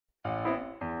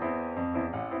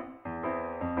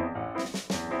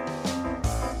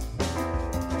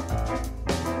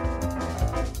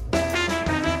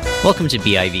Welcome to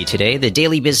BIV Today, the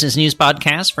daily business news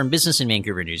podcast from Business in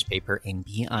Vancouver newspaper and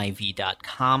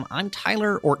BIV.com. I'm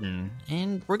Tyler Orton,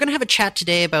 and we're going to have a chat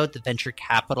today about the venture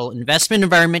capital investment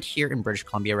environment here in British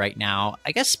Columbia right now.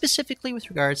 I guess specifically with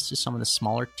regards to some of the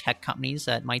smaller tech companies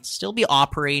that might still be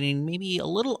operating maybe a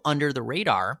little under the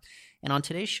radar. And on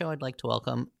today's show, I'd like to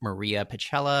welcome Maria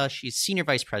Pacella. She's Senior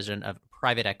Vice President of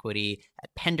Private Equity at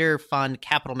Pender Fund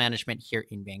Capital Management here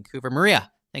in Vancouver.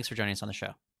 Maria, thanks for joining us on the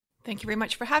show. Thank you very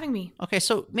much for having me. Okay,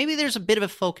 so maybe there's a bit of a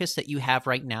focus that you have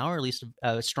right now, or at least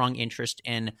a strong interest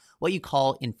in what you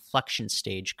call inflection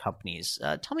stage companies.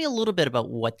 Tell me a little bit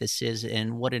about what this is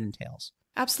and what it entails.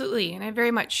 Absolutely. And it very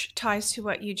much ties to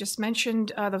what you just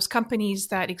mentioned, those companies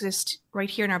that exist right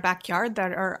here in our backyard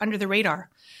that are under the radar.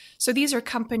 So these are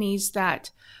companies that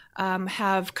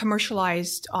have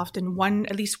commercialized often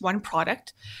at least one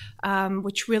product,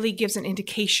 which really gives an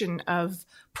indication of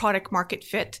product market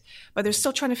fit, but they're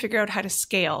still trying to figure out how to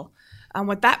scale.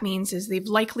 What that means is they've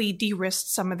likely de-risked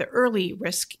some of the early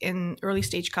risk in early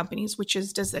stage companies, which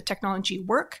is, does the technology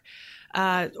work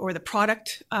or the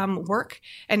product work?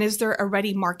 And is there a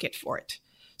ready market for it?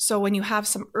 So when you have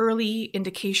some early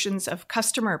indications of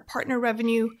customer partner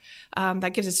revenue,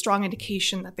 that gives a strong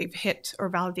indication that they've hit or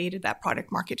validated that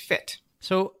product market fit.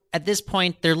 So at this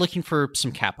point, they're looking for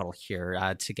some capital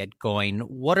here to get going.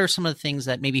 What are some of the things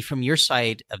that maybe from your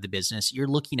side of the business you're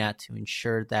looking at to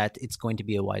ensure that it's going to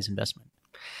be a wise investment?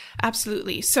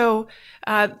 Absolutely. So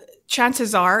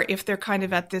chances are, if they're kind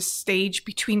of at this stage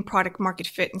between product market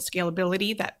fit and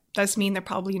scalability, that does mean they're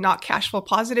probably not cash flow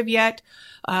positive yet,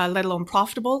 let alone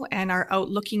profitable, and are out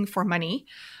looking for money.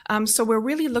 So we're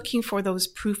really looking for those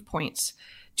proof points.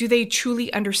 Do they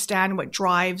truly understand what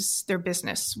drives their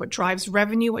business, what drives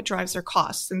revenue, what drives their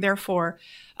costs, and therefore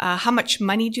how much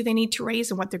money do they need to raise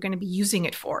and what they're going to be using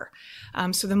it for?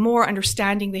 So the more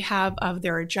understanding they have of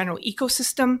their general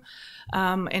ecosystem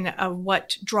and of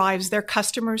what drives their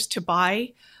customers to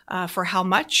buy for how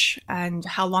much and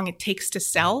how long it takes to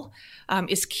sell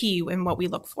is key in what we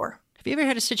look for. Have you ever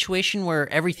had a situation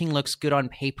where everything looks good on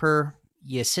paper?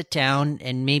 You sit down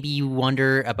and maybe you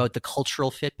wonder about the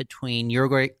cultural fit between your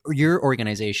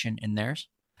organization and theirs?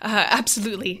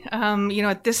 Absolutely.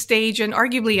 At this stage and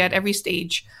arguably at every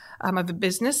stage of the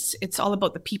business, it's all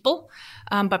about the people,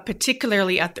 but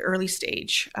particularly at the early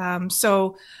stage.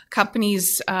 So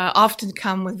companies often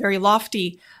come with very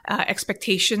lofty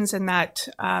expectations and that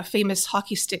famous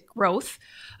hockey stick growth,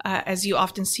 as you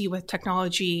often see with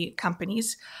technology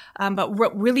companies. But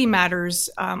what really matters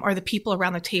are the people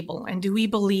around the table. And do we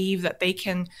believe that they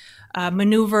can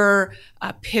maneuver,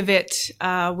 pivot,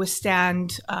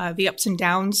 withstand the ups and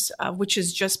downs, which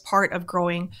is just part of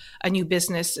growing a new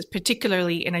business,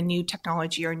 particularly in a new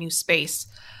technology or a new space.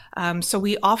 So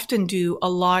we often do a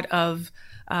lot of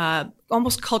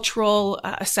almost cultural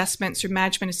assessments or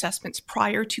management assessments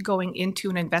prior to going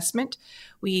into an investment.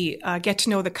 We get to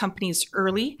know the companies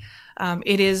early.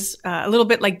 It is a little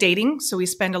bit like dating. So we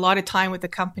spend a lot of time with the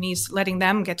companies, letting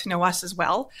them get to know us as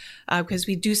well, because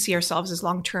we do see ourselves as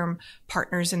long-term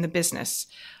partners in the business.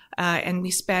 And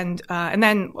we spend, and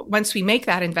then once we make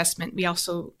that investment, we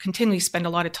also continually spend a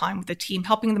lot of time with the team,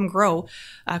 helping them grow,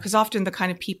 because often the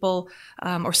kind of people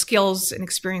or skills and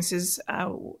experiences,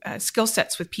 skill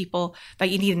sets with people that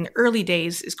you need in the early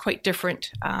days is quite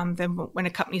different than when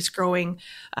a company's growing,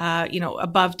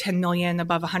 above 10 million,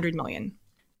 above 100 million.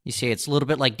 You say it's a little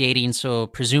bit like dating, so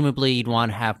presumably you'd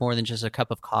want to have more than just a cup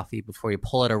of coffee before you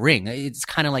pull out a ring. It's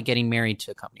kind of like getting married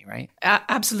to a company, right?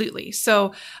 Absolutely.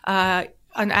 So,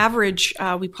 on average,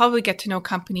 we probably get to know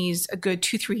companies a good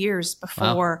 2-3 years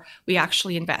before we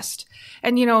actually invest.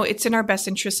 And, it's in our best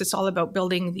interest. It's all about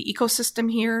building the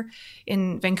ecosystem here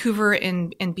in Vancouver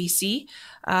and BC.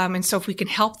 And so if we can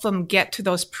help them get to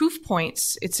those proof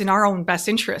points, it's in our own best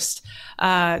interest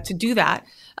to do that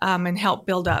and help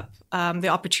build up the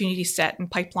opportunity set and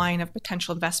pipeline of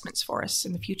potential investments for us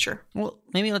in the future. Well,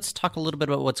 maybe let's talk a little bit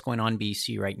about what's going on in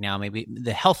BC right now, maybe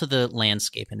the health of the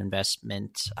landscape and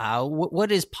investment.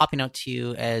 What is popping out to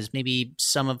you as maybe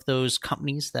some of those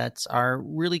companies that are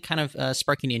really kind of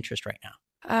sparking interest right now?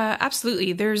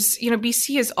 Absolutely.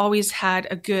 BC has always had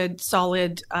a good,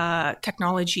 solid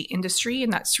technology industry,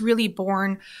 and that's really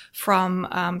born from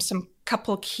some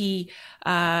couple key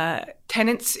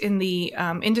tenants in the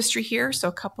industry here. So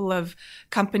a couple of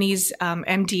companies,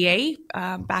 MDA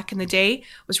back in the day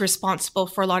was responsible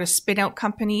for a lot of spin-out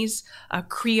companies,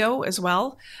 Creo as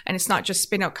well. And it's not just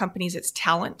spin-out companies, it's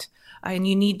talent. And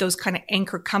you need those kind of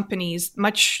anchor companies,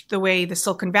 much the way the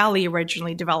Silicon Valley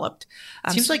originally developed.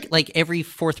 It seems like every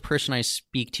fourth person I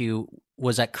speak to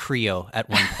was at Creo at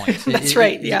one point. That's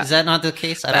right. Yeah. Is that not the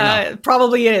case? I don't know.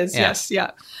 Probably is. Yeah. Yes.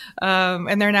 Yeah.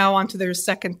 And they're now on to their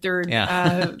second, third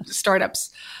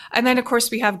startups. And then, of course,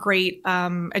 we have great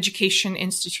education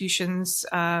institutions,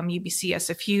 UBC,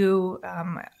 SFU,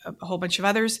 a whole bunch of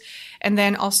others, and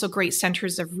then also great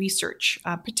centers of research,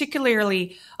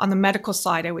 particularly on the medical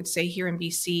side, I would say, here in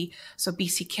BC. So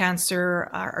BC Cancer,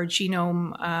 our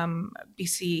genome,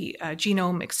 BC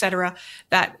Genome, et cetera,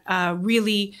 that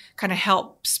really kind of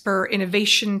help spur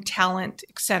innovation, talent,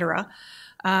 et cetera.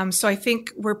 So I think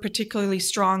we're particularly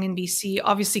strong in BC.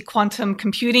 Obviously, quantum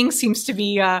computing seems to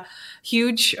be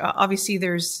huge. Obviously,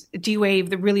 there's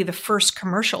D-Wave, really the first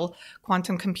commercial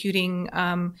quantum computing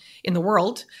in the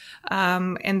world.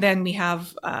 And then we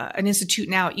have an institute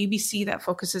now at UBC that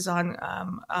focuses on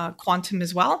quantum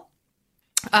as well.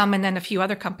 And then a few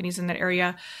other companies in that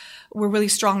area. We're really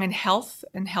strong in health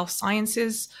and health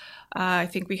sciences. I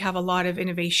think we have a lot of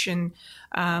innovation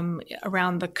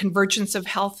around the convergence of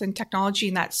health and technology,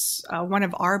 and that's one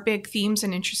of our big themes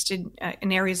and interested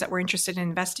in areas that we're interested in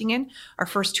investing in. Our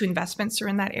first two investments are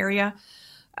in that area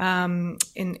in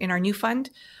our new fund.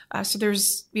 So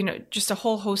there's just a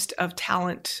whole host of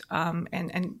talent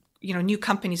and new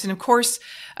companies, and of course,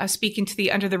 speaking to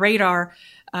the under the radar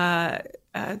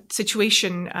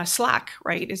situation, Slack,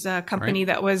 right, is a company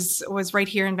that was right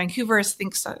here in Vancouver. I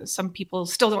think some people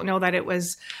still don't know that it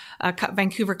was a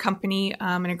Vancouver company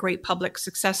and a great public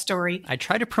success story. I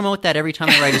try to promote that every time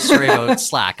I write a story about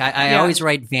Slack. I always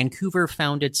write Vancouver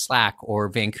founded Slack,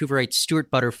 or Vancouverite Stuart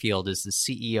Butterfield is the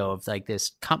CEO of like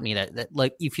this company that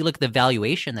like, if you look at the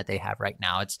valuation that they have right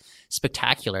now, it's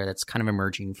spectacular. That's kind of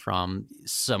emerging from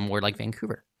somewhere like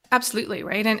Vancouver. Absolutely,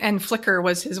 right. And Flickr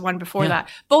was his one before that,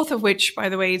 both of which, by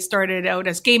the way, started out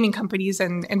as gaming companies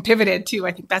and pivoted to,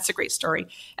 I think that's a great story,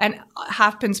 and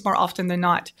happens more often than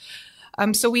not.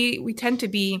 So we tend to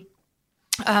be,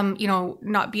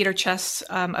 not beat our chests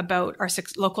about our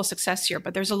local success here,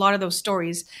 but there's a lot of those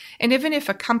stories. And even if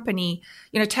a company,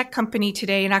 tech company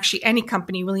today, and actually any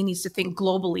company really needs to think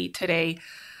globally today.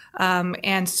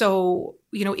 And so,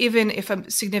 even if a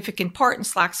significant part in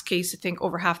Slack's case, I think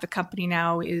over half the company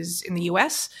now is in the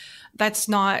US, that's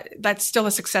still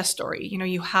a success story.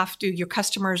 Your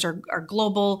customers are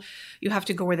global. You have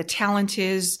to go where the talent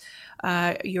is.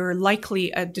 You're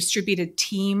likely a distributed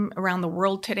team around the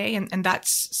world today. And that's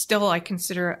still, I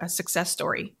consider, a success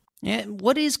story. Yeah.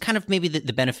 What is kind of maybe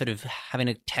the benefit of having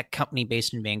a tech company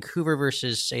based in Vancouver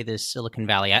versus, say, the Silicon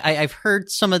Valley? I've heard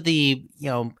some of the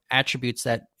attributes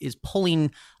that is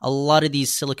pulling a lot of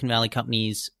these Silicon Valley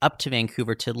companies up to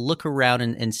Vancouver to look around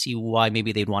and see why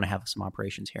maybe they'd want to have some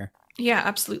operations here. Yeah,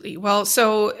 absolutely. Well,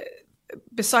 so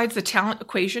besides the talent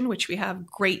equation, which we have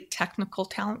great technical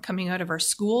talent coming out of our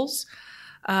schools,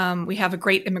 we have a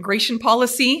great immigration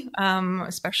policy,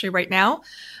 especially right now,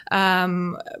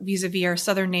 vis-a-vis our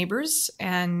southern neighbors.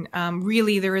 And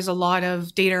really, there is a lot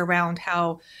of data around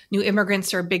how new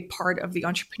immigrants are a big part of the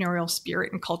entrepreneurial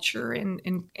spirit and culture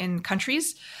in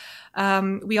countries.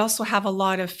 We also have a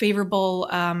lot of favorable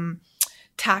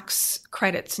tax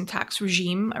credits and tax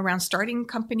regime around starting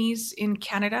companies in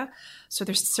Canada. So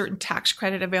there's certain tax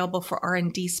credit available for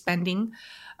R&D spending.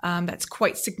 That's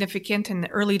quite significant in the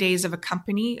early days of a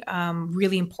company,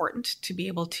 really important to be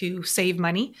able to save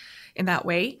money in that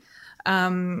way.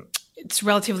 It's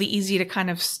relatively easy to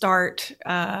kind of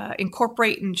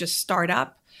incorporate and just start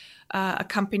up a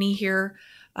company here.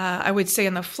 I would say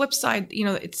on the flip side,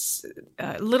 it's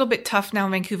a little bit tough now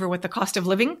in Vancouver with the cost of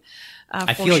living.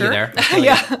 I feel you there.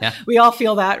 Yeah, we all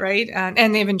feel that, right?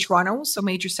 And even Toronto, so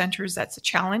major centers, that's a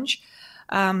challenge.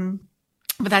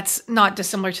 But that's not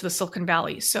dissimilar to the Silicon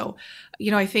Valley. So,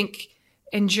 I think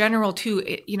in general too,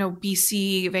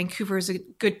 BC, Vancouver is a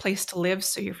good place to live.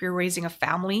 So if you're raising a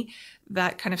family,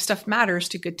 that kind of stuff matters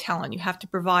to good talent. You have to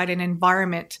provide an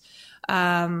environment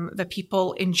that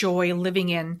people enjoy living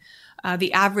in.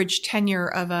 The average tenure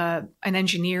of an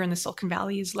engineer in the Silicon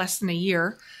Valley is less than a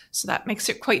year. So that makes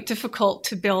it quite difficult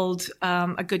to build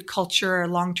a good culture, a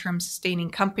long-term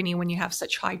sustaining company when you have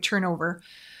such high turnover.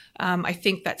 I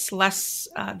think that's less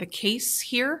the case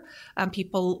here.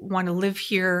 People want to live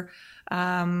here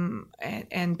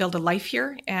and build a life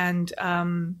here. And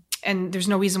there's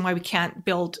no reason why we can't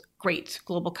build great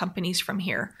global companies from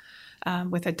here.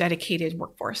 With a dedicated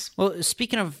workforce. Well,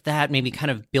 speaking of that, maybe kind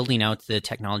of building out the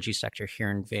technology sector here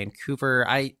in Vancouver,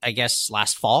 I guess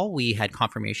last fall we had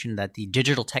confirmation that the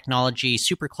digital technology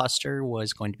supercluster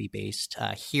was going to be based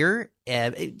here.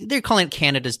 they're calling it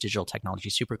Canada's Digital Technology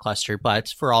Supercluster, but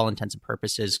for all intents and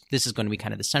purposes, this is going to be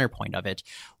kind of the center point of it.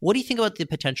 What do you think about the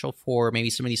potential for maybe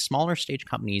some of these smaller stage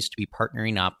companies to be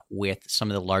partnering up with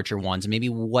some of the larger ones, and maybe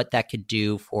what that could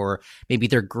do for maybe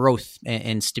their growth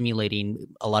and stimulating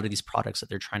a lot of these products that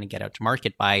they're trying to get out to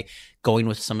market by going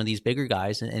with some of these bigger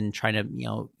guys and trying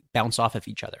to, bounce off of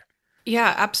each other?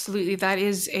 Yeah, absolutely. That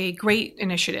is a great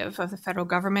initiative of the federal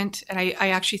government. And I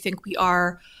actually think we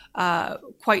are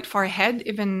quite far ahead,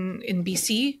 even in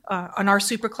BC, on our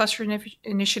supercluster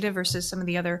initiative versus some of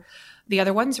the other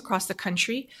ones across the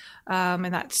country.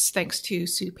 And that's thanks to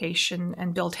Sue Paish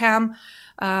and Bill Tam.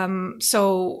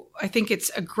 So I think it's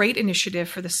a great initiative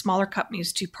for the smaller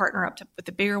companies to partner up with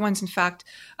the bigger ones. In fact,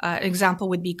 an example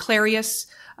would be Clarius,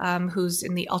 who's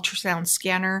in the ultrasound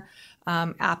scanner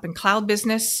app and cloud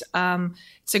business.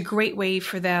 It's a great way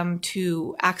for them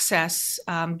to access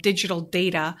digital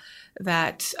data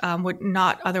that would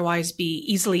not otherwise be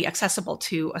easily accessible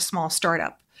to a small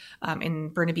startup in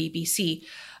Burnaby, BC.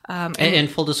 And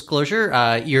full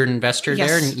disclosure, you're an investor Yes.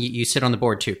 there, and you sit on the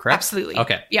board too, correct? Absolutely.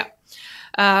 Okay. Yeah.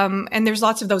 And there's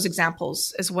lots of those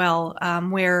examples as well,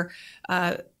 where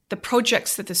the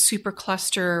projects that the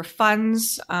supercluster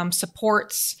funds,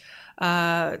 supports,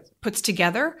 puts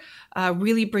together,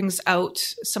 really brings out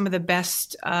some of the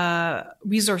best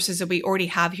resources that we already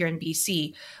have here in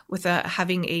BC, with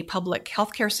having a public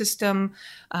healthcare system,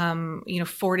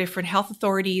 4 different health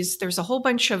authorities. There's a whole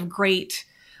bunch of great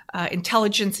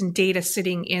intelligence and data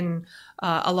sitting in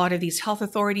a lot of these health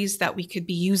authorities that we could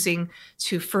be using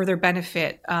to further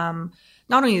benefit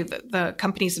not only the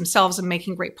companies themselves and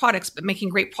making great products, but making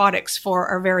great products for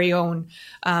our very own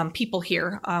people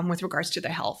here with regards to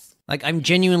their health. Like, I'm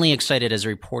genuinely excited as a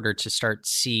reporter to start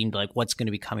seeing what's going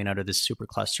to be coming out of this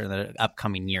supercluster in the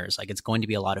upcoming years. It's going to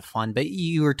be a lot of fun. But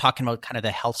you were talking about kind of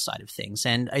the health side of things.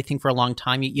 And I think for a long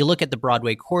time, you look at the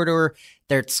Broadway corridor,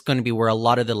 that's going to be where a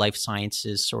lot of the life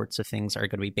sciences sorts of things are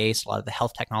going to be based, a lot of the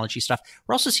health technology stuff.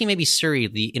 We're also seeing maybe Surrey,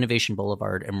 the Innovation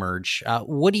Boulevard, emerge.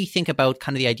 What do you think about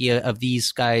kind of the idea of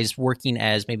these guys working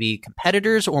as maybe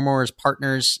competitors or more as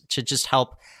partners to just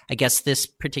help, I guess, this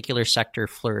particular sector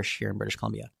flourish here in British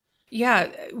Columbia? Yeah,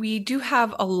 we do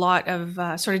have a lot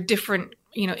of sort of different,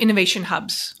 innovation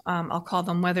hubs, I'll call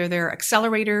them, whether they're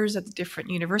accelerators at the different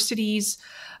universities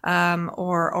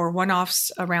or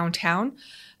one-offs around town.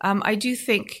 I do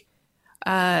think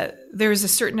there's a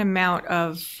certain amount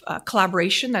of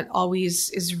collaboration that always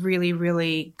is really,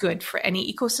 really good for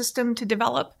any ecosystem to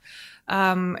develop.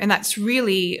 And that's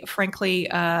really, frankly,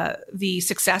 the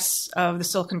success of the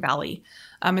Silicon Valley.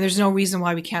 And there's no reason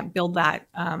why we can't build that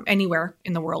anywhere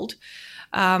in the world.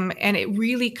 And it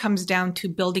really comes down to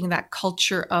building that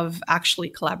culture of actually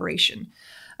collaboration.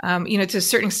 To a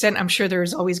certain extent, I'm sure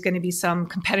there's always going to be some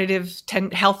competitive,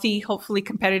 healthy, hopefully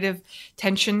competitive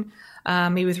tension,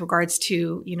 maybe with regards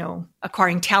to,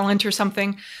 acquiring talent or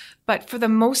something. But for the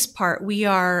most part, we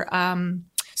are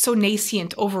so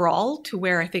nascent overall to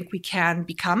where I think we can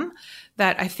become,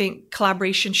 that I think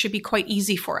collaboration should be quite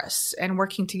easy for us. And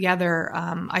working together,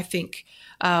 I think,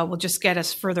 will just get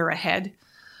us further ahead.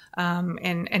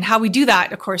 And how we do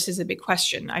that, of course, is a big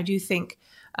question. I do think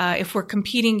if we're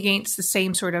competing against the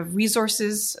same sort of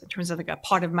resources in terms of a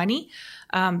pot of money,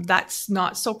 that's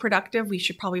not so productive. We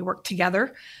should probably work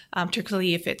together,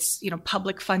 particularly if it's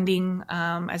public funding,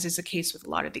 as is the case with a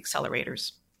lot of the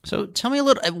accelerators. So tell me a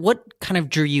little, what kind of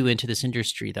drew you into this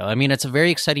industry, though? I mean, it's a very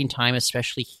exciting time,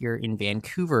 especially here in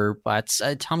Vancouver, but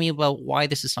tell me about why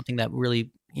this is something that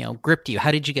really, gripped you. How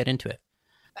did you get into it?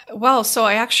 Well, so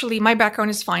my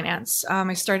background is finance.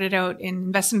 I started out in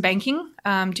investment banking,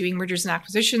 doing mergers and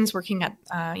acquisitions, working at,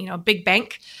 a big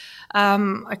bank.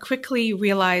 I quickly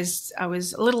realized I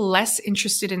was a little less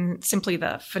interested in simply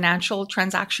the financial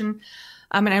transaction.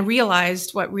 And I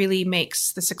realized what really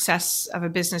makes the success of a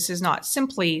business is not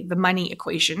simply the money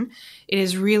equation. It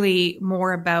is really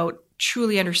more about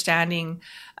truly understanding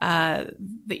that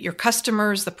your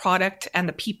customers, the product, and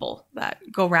the people that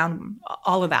go around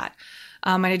all of that.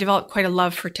 And I developed quite a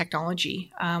love for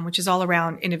technology, which is all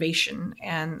around innovation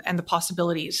and the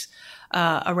possibilities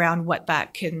around what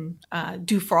that can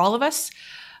do for all of us.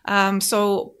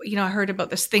 So, I heard about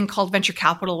this thing called venture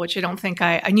capital, which I don't think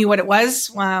I knew what it was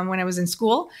when I was in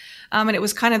school. And it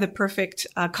was kind of the perfect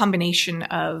combination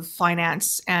of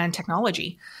finance and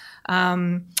technology.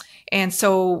 And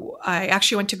so I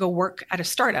actually went to go work at a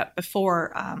startup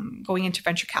before going into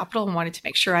venture capital, and wanted to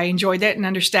make sure I enjoyed it and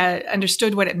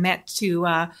understood what it meant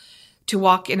to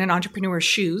walk in an entrepreneur's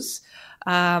shoes.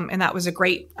 And that was a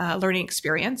great learning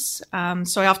experience.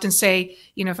 So I often say,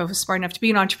 if I was smart enough to be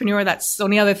an entrepreneur, that's the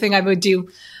only other thing I would do.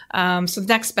 So the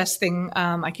next best thing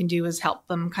I can do is help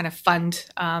them kind of fund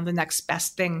the next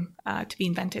best thing to be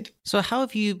invented. So how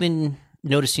have you been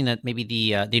noticing that maybe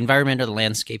the environment or the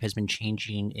landscape has been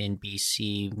changing in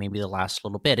BC maybe the last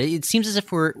little bit? It seems as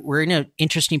if we're in an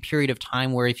interesting period of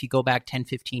time where if you go back 10,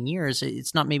 15 years,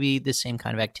 it's not maybe the same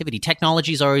kind of activity.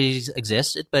 Technology's always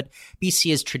existed, but BC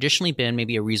has traditionally been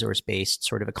maybe a resource-based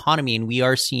sort of economy, and we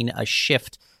are seeing a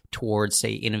shift towards,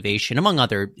 say, innovation, among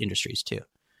other industries too.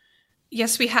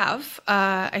 Yes, we have.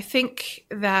 I think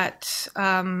that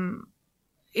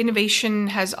innovation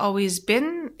has always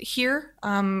been here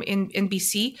in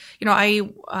BC. I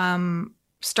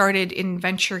started in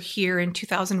venture here in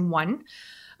 2001.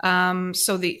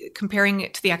 So comparing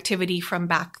it to the activity from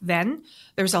back then,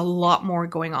 there's a lot more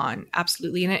going on,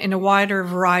 absolutely, in a wider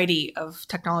variety of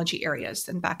technology areas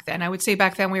than back then. I would say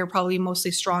back then we were probably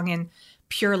mostly strong in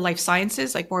pure life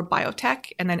sciences, like more biotech,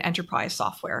 and then enterprise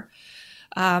software.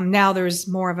 Now there's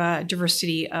more of a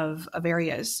diversity of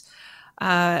areas.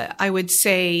 I would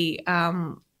say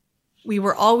we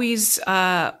were always,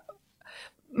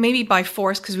 maybe by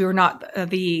force, because we were not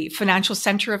the financial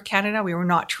center of Canada. We were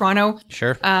not Toronto.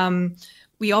 Sure.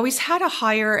 We always had a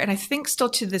higher, and I think still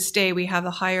to this day, we have the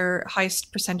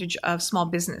highest percentage of small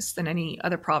business than any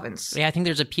other province. Yeah, I think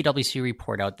there's a PwC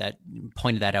report out that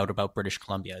pointed that out about British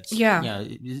Columbia.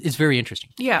 It's very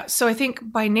interesting. Yeah, so I think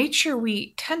by nature,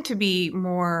 we tend to be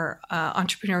more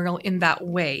entrepreneurial in that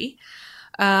way.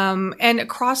 And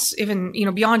across even,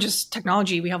 beyond just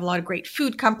technology, we have a lot of great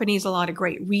food companies, a lot of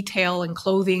great retail and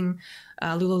clothing,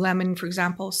 Lululemon, for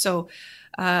example. So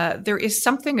there is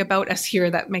something about us here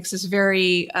that makes us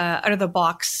very out of the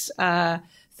box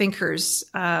thinkers.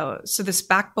 So this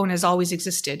backbone has always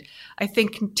existed. I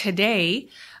think today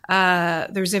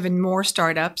there's even more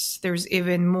startups. There's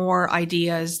even more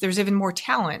ideas. There's even more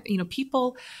talent.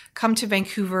 People come to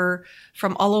Vancouver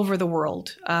from all over the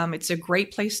world. It's a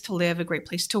great place to live, a great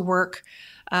place to work.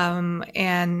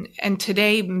 And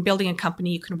today, building a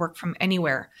company, you can work from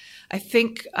anywhere. I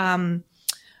think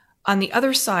on the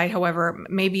other side, however,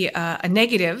 maybe a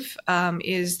negative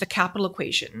is the capital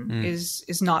equation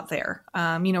is not there.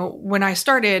 When I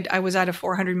started, I was at a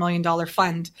 $400 million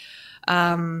fund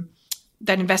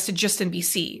that invested just in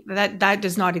BC. That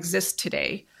does not exist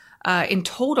today. In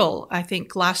total, I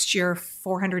think last year,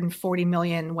 $440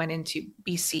 million went into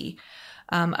BC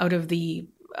out of the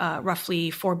roughly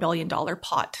 $4 billion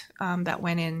pot that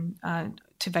went in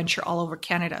to venture all over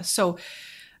Canada. So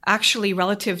actually,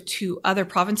 relative to other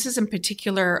provinces, in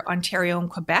particular Ontario and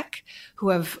Quebec, who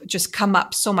have just come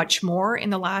up so much more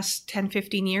in the last 10,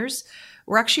 15 years,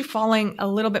 we're actually falling a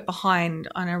little bit behind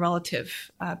on a relative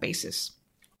basis.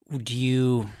 Do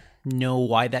you know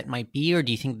why that might be, or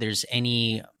do you think there's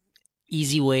any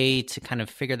easy way to kind of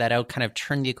figure that out, kind of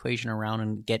turn the equation around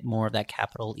and get more of that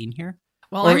capital in here?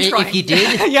 Well, I'm trying. If you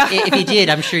did, if you did,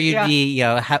 I'm sure you'd be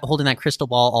holding that crystal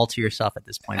ball all to yourself at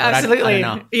this point. But absolutely, I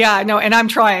don't know. Yeah, no, and I'm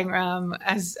trying,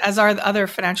 as are the other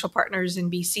financial partners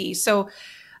in BC. So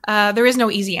there is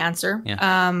no easy answer.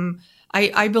 Yeah.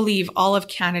 I believe all of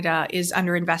Canada is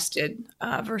underinvested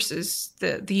versus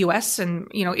the US and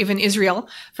even Israel,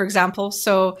 for example.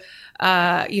 So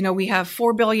we have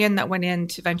 $4 billion that went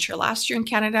into venture last year in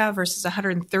Canada versus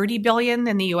 $130 billion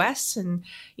in the US, and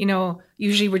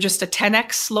usually we're just a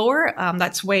 10x lower.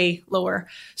 That's way lower.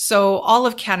 So all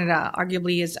of Canada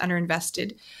arguably is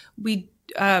underinvested. We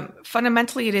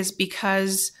fundamentally it is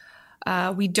because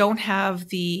we don't have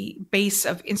the base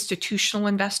of institutional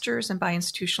investors, and by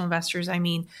institutional investors, I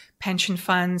mean pension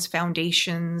funds,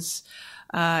 foundations,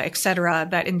 et cetera,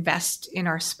 that invest in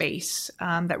our space,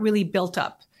 that really built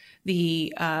up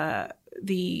the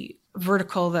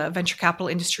venture capital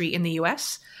industry in the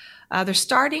U.S. They're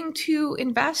starting to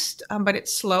invest, but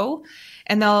it's slow.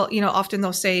 And often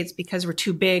they'll say it's because we're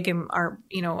too big, and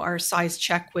our size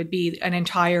check would be an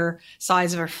entire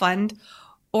size of our fund,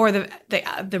 or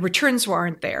the returns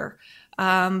aren't there.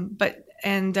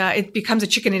 It becomes a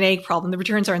chicken and egg problem. The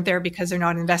returns aren't there because they're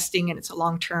not investing, and it's a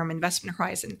long-term investment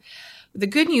horizon. The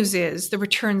good news is the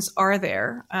returns are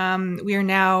there. We are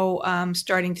now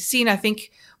starting to see, and I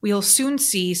think we'll soon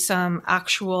see some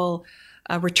actual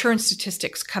return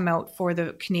statistics come out for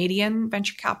the Canadian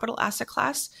venture capital asset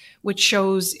class, which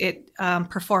shows it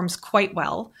performs quite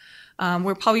well.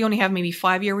 We'll probably only have maybe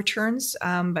 5-year returns,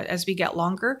 but as we get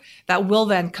longer, that will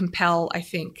then compel, I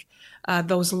think,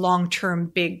 those long-term,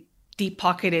 big,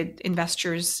 deep-pocketed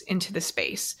investors into the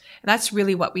space. And that's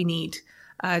really what we need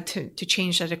to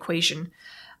change that equation.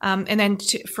 And then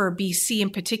for BC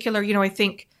in particular, I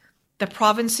think the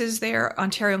provinces there,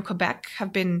 Ontario and Quebec,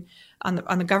 have been on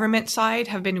the government side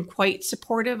have been quite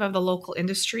supportive of the local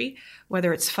industry,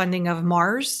 whether it's funding of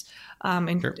Mars,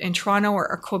 in Toronto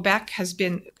or Quebec has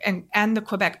been, and the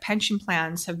Quebec pension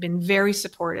plans have been very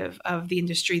supportive of the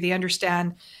industry. They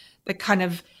understand the kind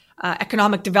of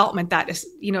economic development that is,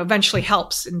 eventually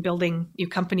helps in building new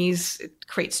companies, it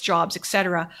creates jobs,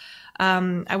 etc.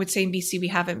 I would say in BC, we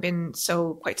haven't been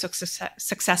quite so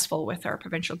successful with our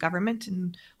provincial government,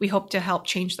 and we hope to help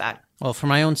change that. Well, for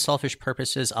my own selfish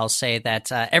purposes, I'll say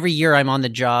that every year I'm on the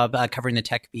job covering the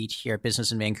tech beat here at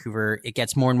Business in Vancouver, it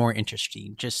gets more and more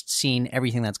interesting, just seeing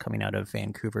everything that's coming out of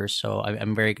Vancouver. So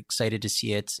I'm very excited to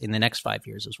see it in the next 5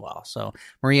 years as well. So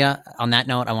Maria, on that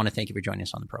note, I want to thank you for joining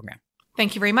us on the program.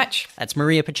 Thank you very much. That's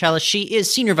Maria Pachela. She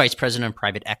is Senior Vice President of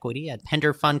Private Equity at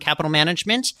Pender Fund Capital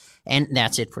Management. And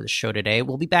that's it for the show today.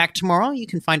 We'll be back tomorrow. You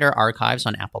can find our archives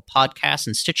on Apple Podcasts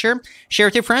and Stitcher. Share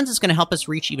with your friends. It's going to help us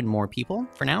reach even more people.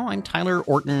 For now, I'm Tyler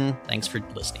Orton. Thanks for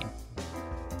listening.